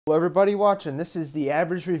Hello everybody watching, this is the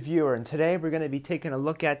Average Reviewer, and today we're going to be taking a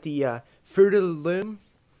look at the Fruit of the Loom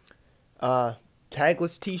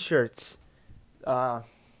tagless t-shirts.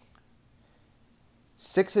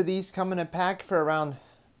 6 of these come in a pack for around,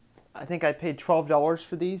 I think I paid $12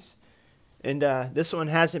 for these, and this one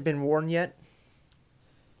hasn't been worn yet.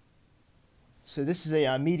 So this is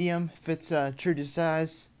a medium, fits true to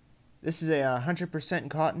size. This is a 100%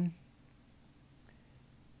 cotton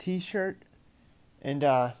t-shirt. And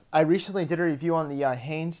I recently did a review on the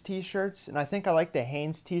Hanes t-shirts, and I think I like the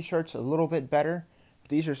Hanes t-shirts a little bit better. But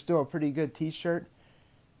these are still a pretty good t-shirt.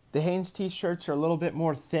 The Hanes t-shirts are a little bit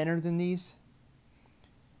more thinner than these.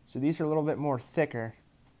 So these are a little bit more thicker.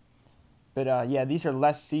 But yeah, these are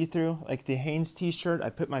less see-through. Like the Hanes t-shirt,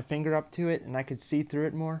 I put my finger up to it and I could see through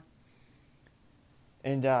it more.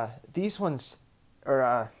 And these ones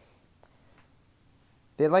are,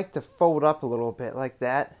 they like to fold up a little bit like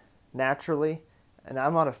that, naturally. And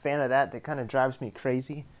I'm not a fan of that. That kind of drives me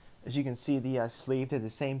crazy. As you can see, the sleeve did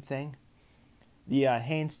the same thing. The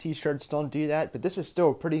Hanes t-shirts don't do that, but this is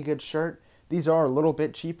still a pretty good shirt. These are a little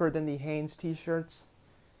bit cheaper than the Hanes t-shirts.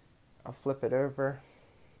 I'll flip it over.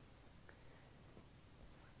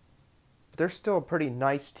 But they're still a pretty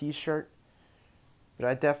nice t-shirt. But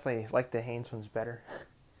I definitely like the Hanes ones better.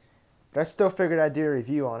 But I still figured I'd do a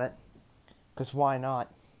review on it. Because why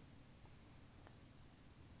not?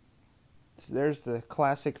 So there's the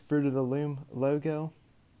classic Fruit of the Loom logo.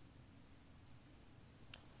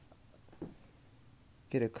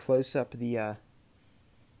 Get a close-up of the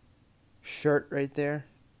shirt right there.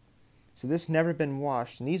 So this never been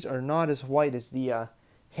washed, and these are not as white as the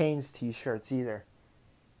Hanes t-shirts either.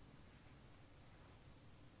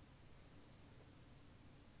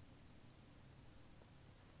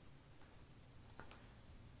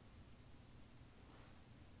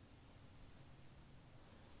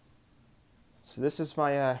 So this is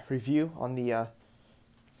my review on the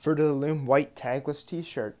Fruit of the Loom white tagless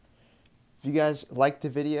t-shirt. If you guys liked the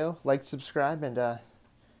video, like, subscribe, and I'll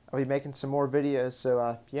be making some more videos.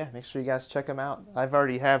 So yeah, make sure you guys check them out. I've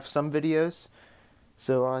already have some videos.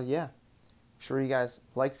 So yeah, make sure you guys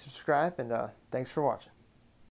like, subscribe, and thanks for watching.